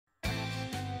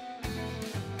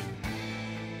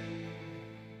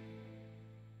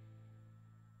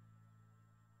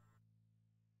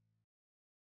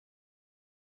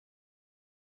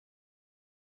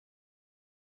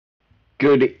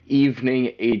Good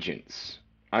evening, agents.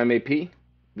 I'm AP.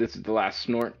 This is the Last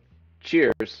Snort.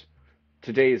 Cheers.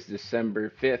 Today is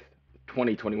December 5th,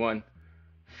 2021.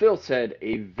 Phil said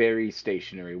a very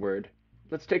stationary word.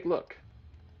 Let's take a look.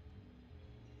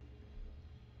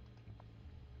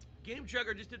 Game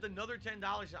Chugger just tipped another $10.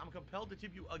 I'm compelled to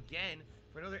tip you again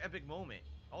for another epic moment.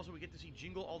 Also, we get to see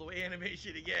Jingle All the Way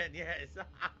animation again. Yes.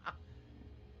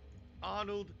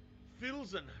 Arnold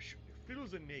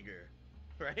Fiddlesenegger.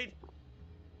 Right?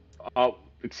 Oh,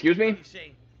 excuse How do me? you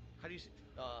say? How do you say?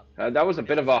 That was a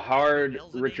bit of a hard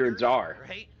Richard Nelzenegger? Czar.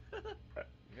 Right?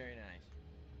 Very nice.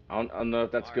 I don't know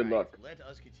if that's All good right. luck. Let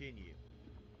us continue.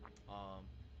 Um.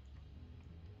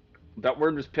 That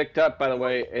word was picked up, by the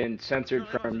way, and censored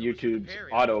Apparently, from it was for the YouTube's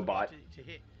parry. I was just about Autobot. to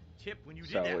hit tip when you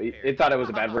did So that it parry. thought it was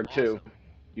a bad word too. Awesome.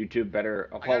 YouTube better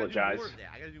I gotta do apologize. more of that.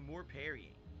 I gotta do more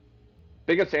parrying.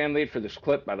 Big ups to Ann for this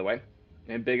clip, by the way.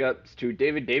 And big ups to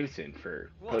David Davison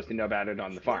for What? posting about it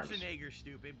on the farms. Schwarzenegger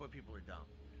stupid, but people are dumb.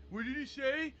 What did he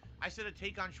say? I said a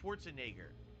take on Schwarzenegger.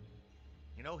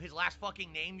 You know, his last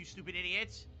fucking name, you stupid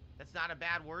idiots? That's not a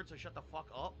bad word, so shut the fuck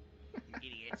up. You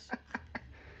idiots.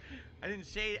 I didn't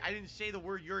say the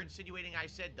word you're insinuating I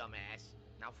said, dumbass.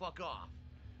 Now fuck off.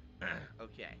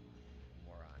 Okay.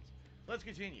 Morons. Let's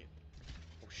continue.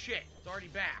 Oh shit, it's already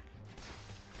back.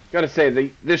 Gotta say,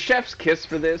 the chef's kiss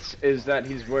for this is that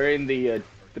he's wearing the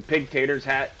pig taters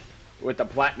hat with the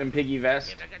platinum piggy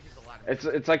vest. Damn, that guy did a lot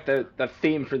of It's like the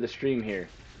theme for the stream here.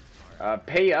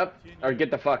 Pay up or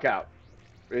get the fuck out.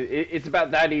 It's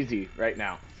about that easy right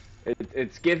now.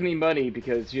 It's give me money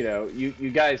because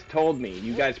you guys told me,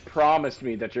 you guys promised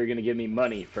me that you're gonna give me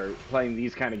money for playing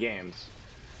these kind of games,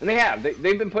 and they have.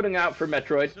 They've been putting out for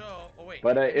Metroid, So, oh wait.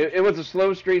 but it was a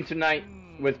slow stream tonight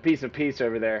with Piece of Peace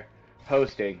over there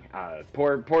hosting.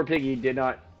 Poor Piggy did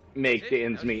not make the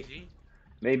ends meet.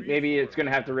 Maybe it's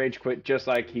gonna have to rage quit just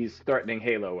like he's threatening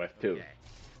Halo with too. Okay.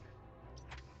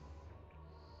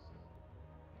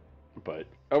 But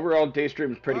overall, day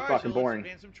stream is pretty All right, fucking so let's boring.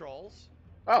 ban some trolls.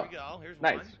 Oh, Here we go. Here's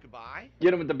nice. one. Goodbye.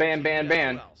 Get him with the ban. Who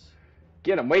else?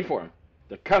 Get him. Wait for him.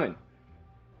 They're coming.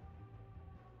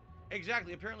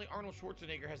 Exactly. Apparently, Arnold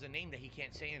Schwarzenegger has a name that he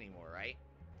can't say anymore, right?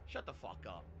 Shut the fuck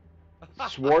up.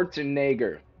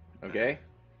 Schwarzenegger. Okay?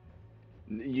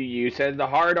 You said the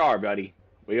hard R, buddy.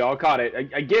 We all caught it.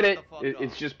 I get it.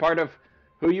 It's just part of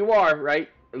who you are, right?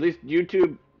 At least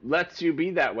YouTube lets you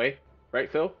be that way.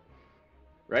 Right, Phil?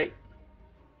 Right?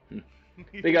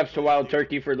 Big ups to Wild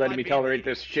Turkey for letting me tolerate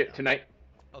this shit tonight.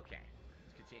 Okay,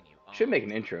 let's continue. Should make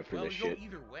an intro for well, this we shit. go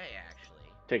either way, actually.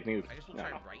 Take me I guess we'll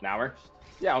try right an hour. first.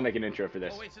 Yeah, I'll make an intro for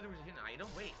this. Oh wait, so there was a hidden item.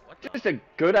 Wait, what? The... Just a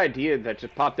good idea that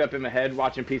just popped up in my head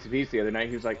watching Piece of Peace the other night.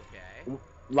 He was like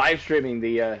live streaming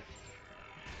the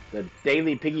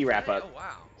daily piggy wrap up. Oh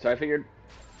wow. So I figured,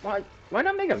 why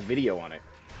not make a video on it?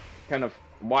 Kind of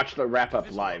watch the wrap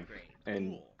up live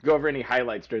and go over any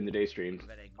highlights during the day streams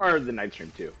or the night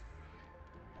stream too.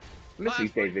 I miss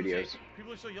these day videos.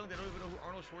 People are so young they don't even know who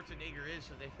Arnold Schwarzenegger is,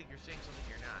 so they think you're saying something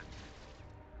you're not.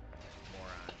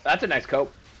 Morons. That's a nice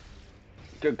coat.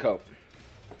 Good coat.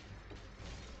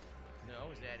 No,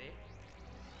 is that it?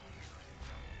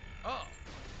 Oh.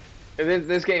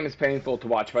 This game is painful to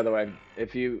watch, by the way.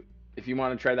 If you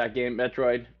want to try that game,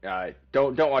 Metroid,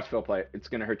 don't watch Phil play it. It's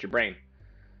gonna hurt your brain.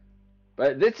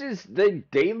 But this is the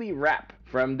daily wrap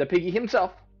from the piggy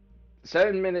himself.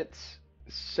 7 minutes,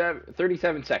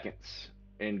 37 seconds,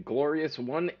 in glorious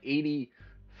 180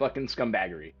 fucking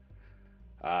scumbaggery.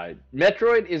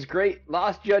 Metroid is great.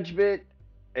 Lost Judgment.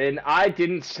 And I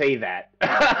didn't say that.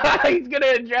 He's gonna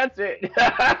address it.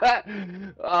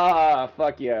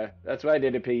 Fuck yeah. That's why I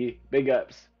did it, Piggy. Big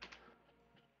ups.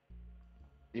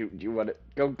 You want it?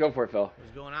 Go for it, Phil.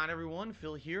 What's going on, everyone?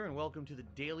 Phil here, and welcome to the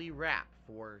Daily Wrap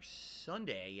for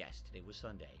Sunday. Yes, today was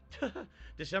Sunday.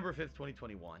 December 5th,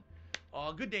 2021.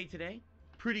 Good day today.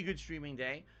 Pretty good streaming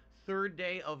day. Third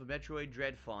day of Metroid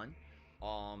Dread fun.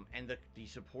 And the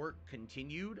support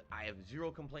continued. I have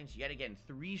zero complaints yet again.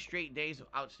 3 straight days of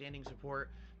outstanding support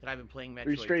that I've been playing Metroid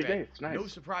 3 straight Dread. days, nice. No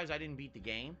surprise I didn't beat the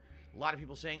game. A lot of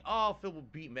people saying, oh, Phil will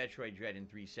beat Metroid Dread in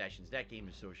 3 sessions. That game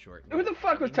is so short. Who the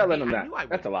fuck was telling him that?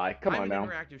 That's a lie. Come on now. I'm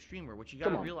an interactive streamer. What you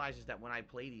gotta realize is that when I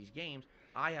play these games,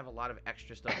 I have a lot of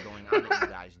extra stuff going on that you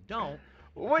guys don't.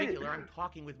 In particular, I'm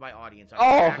talking with my audience.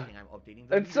 I'm interacting. I'm updating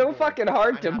the It's so fucking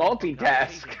hard to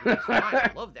multitask.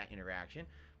 I love that interaction.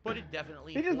 But it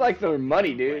definitely. He just likes the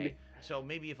money, dude. So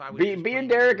maybe if I was be in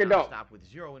Derek or don't stop with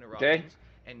 0 interruptions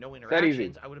and no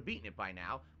interactions, I would have beaten it by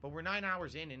now. But we're 9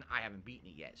 hours in and I haven't beaten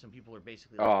it yet. Some people are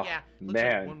basically like, yeah, looks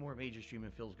like one more major stream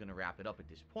and Phil's gonna wrap it up at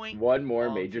this point. One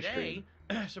more major stream.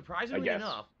 Surprisingly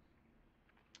enough,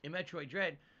 in Metroid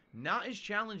Dread, not as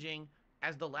challenging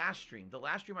as the last stream. The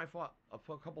last stream I fought a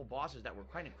couple bosses that were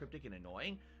kind of cryptic and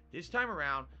annoying. This time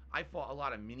around, I fought a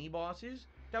lot of mini bosses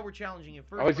that were challenging at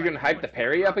first. Oh, is he gonna hype the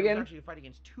parry up again? It was actually a fight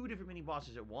against 2 different mini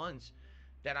bosses at once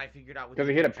that I figured out. Because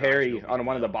he hit a parry on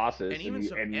one of the bosses. And even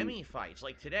some Emmy fights,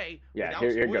 like today. Yeah, without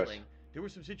here spoiling, goes. there were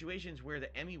some situations where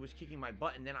the Emmy was kicking my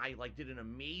butt, and then I like did an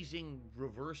amazing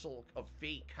reversal of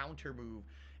fate counter move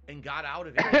and got out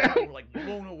of it. And people were like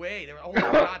blown away. They were, oh my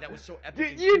god, that was so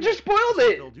epic. You just spoiled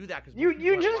it. Do that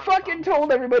you just fucking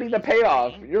told everybody the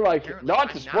payoff. You're like,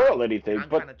 not to spoil anything,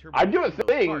 but I do a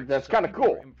thing that's kind of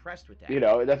cool. Impressed with that. You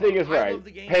know, the thing is where I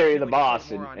parry the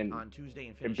boss and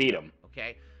Tuesday and beat him.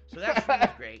 Okay, so that stream was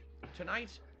great.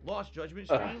 Tonight's Lost Judgment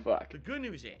stream. Fuck. The good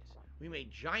news is we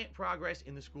made giant progress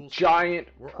in the school. We're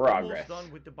progress. Almost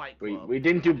done with the bike club. We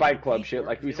didn't do bike club shit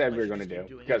like we said we were going to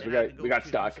do because we got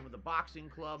stuck. Some of the boxing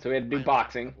clubs. So we had to do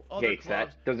boxing. Gates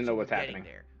that doesn't know what's happening.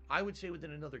 There. I would say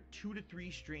within another 2 to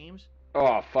 3 streams.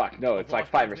 Oh fuck no! It's like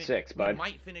 5 or 6, bud. We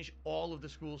might finish all of the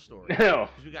school stories. No.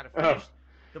 Because we got to finish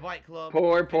the bike club.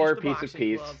 Poor piece of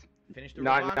peace. Finish the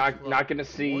not gonna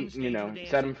see, you know,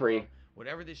 set him free.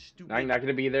 Whatever this stupid. I'm not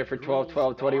gonna be there for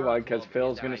 12/12/21 because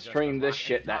Phil's gonna stream this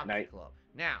shit that night.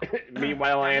 Now,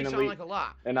 meanwhile,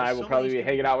 and I will probably be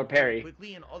hanging out with Perry.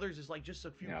 Quickly, and others is like just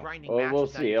a few grinding well, matches. We'll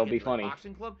see. It'll be funny.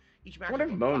 Boxing club, each match what if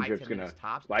Moan Drip's gonna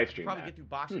live stream probably that? get through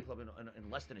boxing club in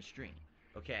less than a stream.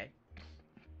 Okay.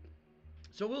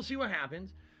 So we'll see what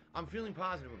happens. I'm feeling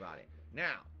positive about it.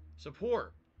 Now,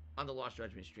 support on the Lost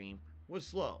Judgment stream was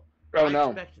slow. Oh I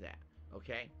no. expect that.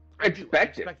 Okay. I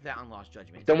expect that on Lost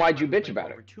Judgment. Then why'd you bitch about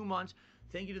it? Over 2 months.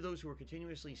 Thank you to those who are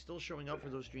continuously still showing up for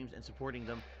those streams and supporting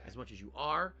them as much as you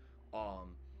are.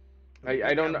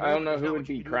 I don't know who would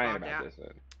be crying about this.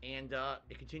 And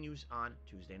it continues on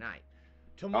Tuesday night.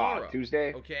 Tomorrow,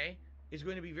 Tuesday, okay, is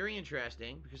going to be very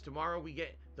interesting because tomorrow we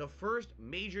get the first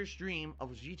major stream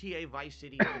of GTA Vice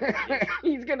City.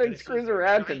 He's gonna cruise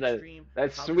around to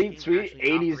that sweet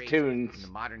 80s tunes in the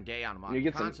modern day on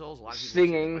modern consoles. A lot of people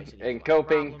singing and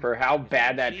coping for how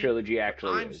bad that trilogy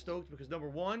actually is. I'm stoked because number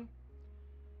one,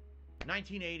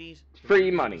 1980s.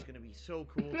 Free money. It's going to be so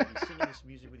cool to be singing this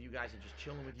music with you guys and just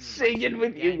chilling with you. Singing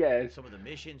with you guys. Some of the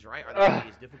missions, right? Are they going to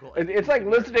be as difficult? It's like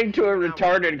listening to a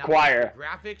retarded choir.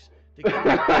 Graphics.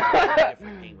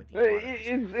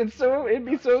 It'd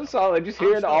be so solid just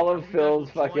hearing all of Phil's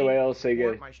fucking whales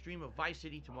singing. My stream of Vice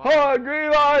City tomorrow. Hungry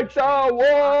like the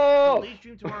wolf. Late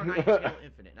stream tomorrow night is Halo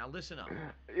Infinite. Now listen up.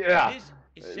 Yeah. This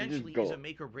essentially is a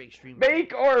make or break stream.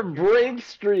 Make or break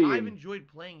stream. I've enjoyed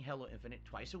playing Halo Infinite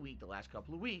twice a week the last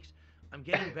couple of weeks. I'm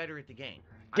getting better at the game.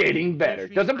 Getting better.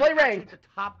 Doesn't play ranked. At the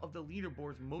top of the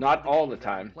leaderboards most not of the all the games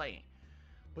time. Playing.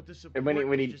 But the support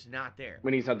is just not there.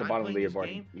 When he's at the bottom of the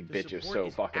leaderboard, he bitches so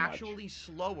fucking much. Actually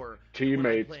slower.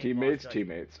 Teammates.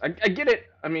 I get it.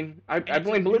 I mean, I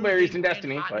blame blueberries in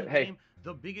Destiny, but hey,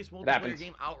 the biggest multiplayer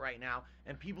game out right now,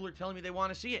 and people are telling me they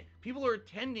want to see it. People are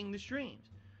attending the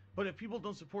streams, but if people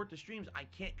don't support the streams, I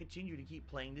can't continue to keep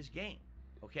playing this game.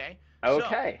 Okay.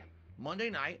 Okay. So, Monday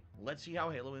night, let's see how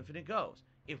Halo Infinite goes.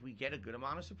 If we get a good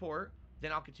amount of support,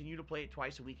 then I'll continue to play it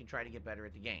twice a week and try to get better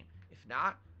at the game. If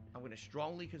not, I'm going to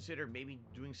strongly consider maybe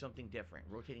doing something different,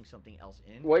 rotating something else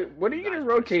in. What are you going to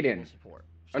rotate in? So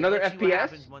Another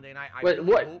FPS? Monday night.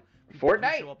 What?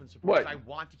 Fortnite? What? I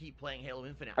want to keep playing Halo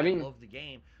Infinite. I mean, love the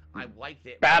game. I liked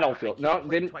it. Battlefield. No,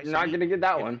 then you're not going to get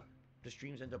that one. The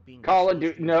streams end up being Call of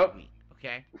Duty. No.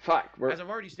 Okay. Fuck. As I've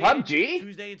already stated, PUBG?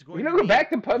 Tuesday it's going you to go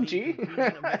back to PUBG?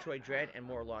 Metroid Dread and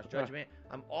more Lost Judgment.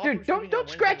 I'm dude, don't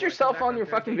scratch yourself on your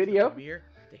fucking video.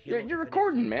 You're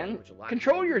recording, man.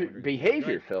 Control your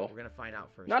behavior, Phil. We're gonna find out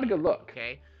first. Not a good look.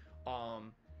 Okay.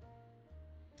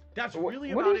 That's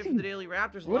really about it for the daily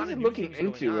wrap. There's a lot of he looking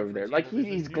into over there? Like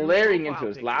he's glaring into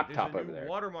his laptop over there.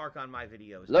 Watermark on my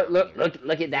videos.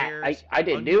 Look at that. I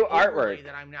did new artwork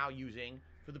that I'm now using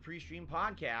for the pre-stream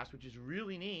podcast, which is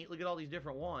really neat. Look at all these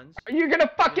different ones. You're gonna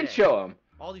fucking show them.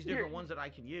 All these different ones that I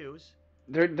can use.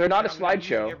 They're not a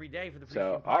slideshow. Every day for the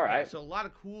so all right. So a lot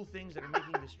of cool things that are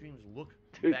making the streams look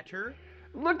better.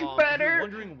 Look better. If you're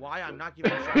wondering why I'm not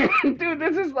giving a shout out, dude,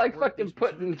 this is like fucking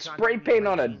putting spray paint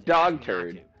on a dog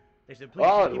turd.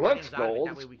 Oh, it looks gold.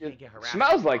 It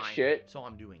smells like shit. So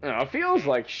I'm doing it feels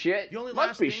like shit.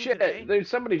 Must be shit. There's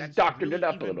somebody's doctored it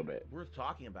up a little bit. Worth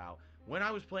talking about. When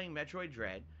I was playing Metroid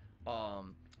Dread,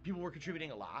 people were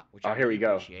contributing a lot, which I really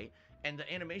appreciate. And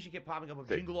the animation kept popping up of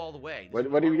Jingle All the Way. What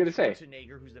are you gonna say?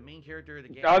 Schwarzenegger, who's the main character of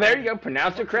the game. Oh, there you go.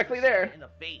 Pronounced it correctly there. In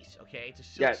the face, okay? It's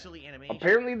a silly animation.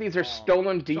 Apparently, these are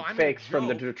stolen deep fakes from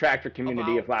the detractor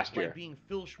community of last year. Like being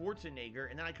Phil Schwarzenegger,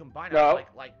 and then I combine it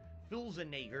like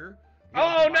Philzenager,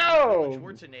 Oh no!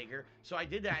 Schwarzenegger. So I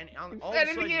did that, and all Said of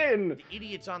a it sudden, again. the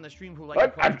idiots on the stream who like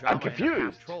What? to cause I'm drama confused.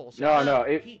 and half troll. Said, No.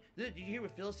 Did you hear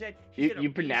what Phil said? He said a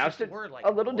You pronounced racist it word, like,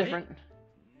 a little what? different.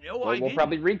 No, Well, I we'll didn't.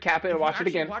 probably recap it and watch it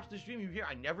again. Watch the stream. You hear?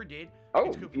 I never did. Oh,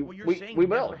 what you're saying we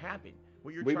never will. happened.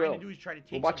 What you're We trying will. to do is try to We'll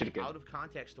take watch it something again. out of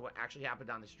context to what actually happened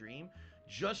on the stream,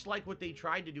 just like what they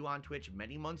tried to do on Twitch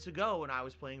many months ago when I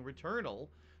was playing Returnal.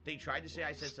 They tried to say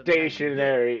I said something.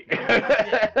 Stationary.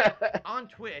 On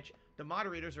Twitch, the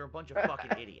moderators are a bunch of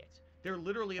fucking idiots. They're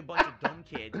literally a bunch of dumb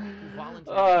kids who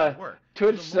volunteer to work.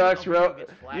 Twitch So sucks, bro.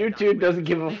 YouTube doesn't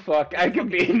give a fuck. I can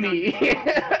be me.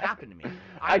 Happened to me.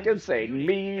 I can say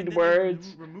mean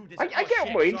words. I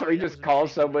can't wait till he just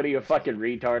calls somebody a fucking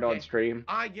retard on stream.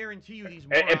 I guarantee you these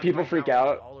and people freak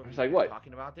out. It's like, what?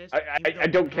 Talking about this, I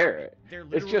don't care. They're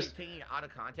It's literally just taking it out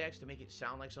of context to make it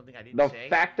sound like something I didn't the say.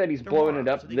 fact that he's They're blowing morons,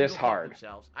 it up so they can this go fuck hard.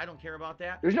 themselves. I don't care about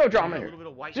that. There's no drama A here. little bit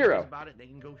of white Zero. noise about it. They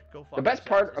can go fuck The best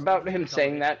themselves. part about him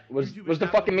saying that was YouTube the is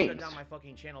not fucking gonna shut memes. down my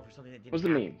fucking channel for something that didn't Was the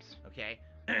happen, memes. Okay?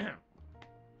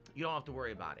 You don't have to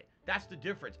worry about it. That's the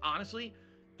difference. Honestly,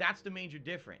 that's the major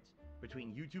difference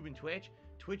between YouTube and Twitch.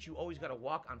 Twitch, you always got to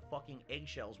walk on fucking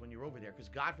eggshells when you're over there, because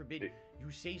God forbid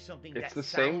you say something that the sounds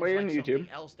same way like in something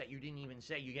YouTube. else that you didn't even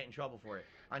say. You get in trouble for it.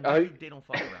 On YouTube, they don't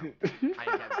fuck around.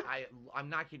 I'm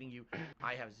not kidding you.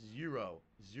 I have zero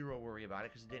worry about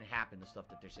it, because it didn't happen. The stuff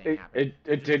that they're saying happened.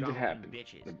 It didn't happen.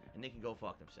 Bitches, and they can go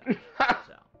fuck themselves.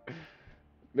 So.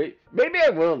 Maybe I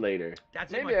will later.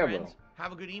 That's Maybe it, my I friends. will.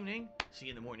 Have a good evening. See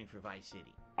you in the morning for Vice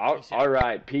City. All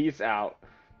right. Peace out.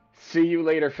 See you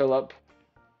later, Philip.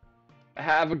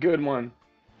 Have a good one.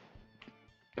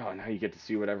 Oh, now you get to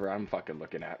see whatever I'm fucking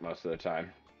looking at most of the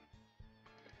time.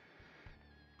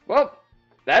 Well,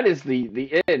 that is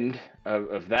the end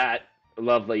of that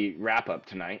lovely wrap-up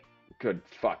tonight. Good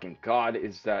fucking God,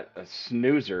 is that a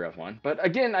snoozer of one. But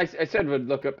again, I said we'd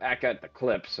look back at the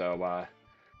clip, so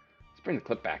let's bring the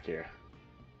clip back here.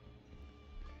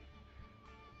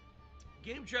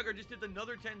 Game Chugger just did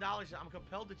another $10. I'm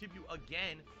compelled to tip you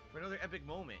again for another epic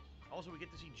moment. Also, we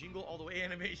get to see Jingle All the Way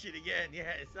animation again.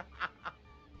 Yes.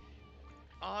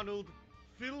 Arnold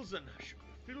Filzenegger.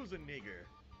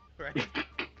 Right?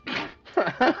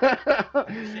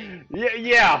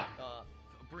 Yeah.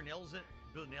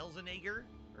 Brunelzenegger,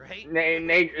 right?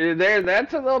 There,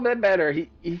 that's a little bit better.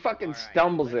 He fucking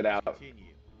stumbles it out. Continue.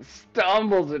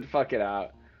 Stumbles it fucking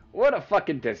out. What a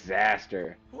fucking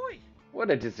disaster. Boy. What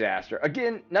a disaster.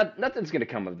 Again, nothing's gonna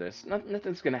come of this.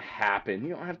 Nothing's gonna happen.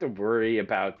 You don't have to worry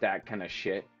about that kind of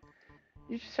shit.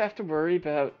 You just have to worry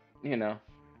about,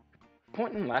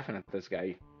 pointing and laughing at this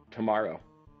guy tomorrow.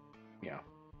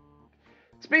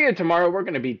 Speaking of tomorrow, we're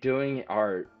gonna be doing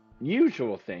our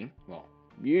usual thing. Well,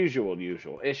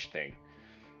 usual-ish thing.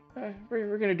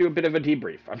 We're gonna do a bit of a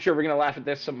debrief. I'm sure we're gonna laugh at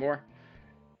this some more.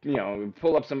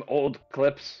 Pull up some old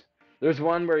clips. There's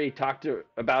one where he talked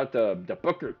about the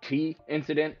Booker T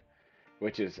incident,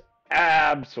 which is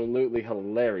absolutely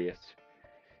hilarious.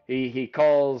 He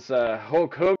calls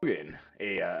Hulk Hogan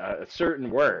a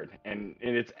certain word, and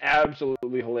it's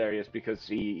absolutely hilarious because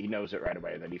he knows it right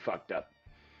away that he fucked up.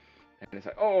 And it's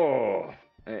like, oh,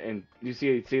 and you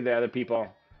see the other people,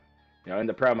 in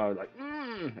the promo, like,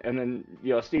 and then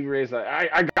Stevie Ray's like,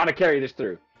 I gotta carry this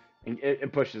through, and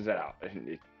it pushes it out.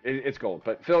 And it's gold.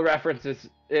 But Phil references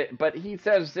it, but he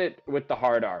says it with the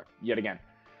hard R yet again.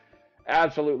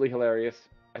 Absolutely hilarious.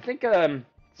 I think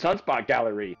Sunspot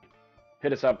Gallery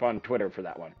hit us up on Twitter for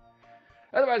that one.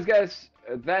 Otherwise, guys,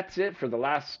 that's it for the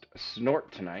Last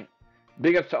Snort tonight.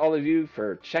 Big ups to all of you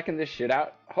for checking this shit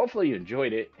out. Hopefully you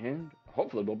enjoyed it, and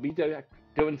hopefully we'll be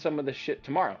doing some of this shit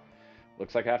tomorrow.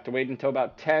 Looks like I have to wait until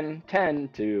about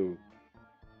 10:10 to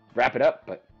wrap it up,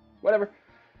 but whatever.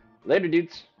 Later,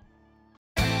 dudes.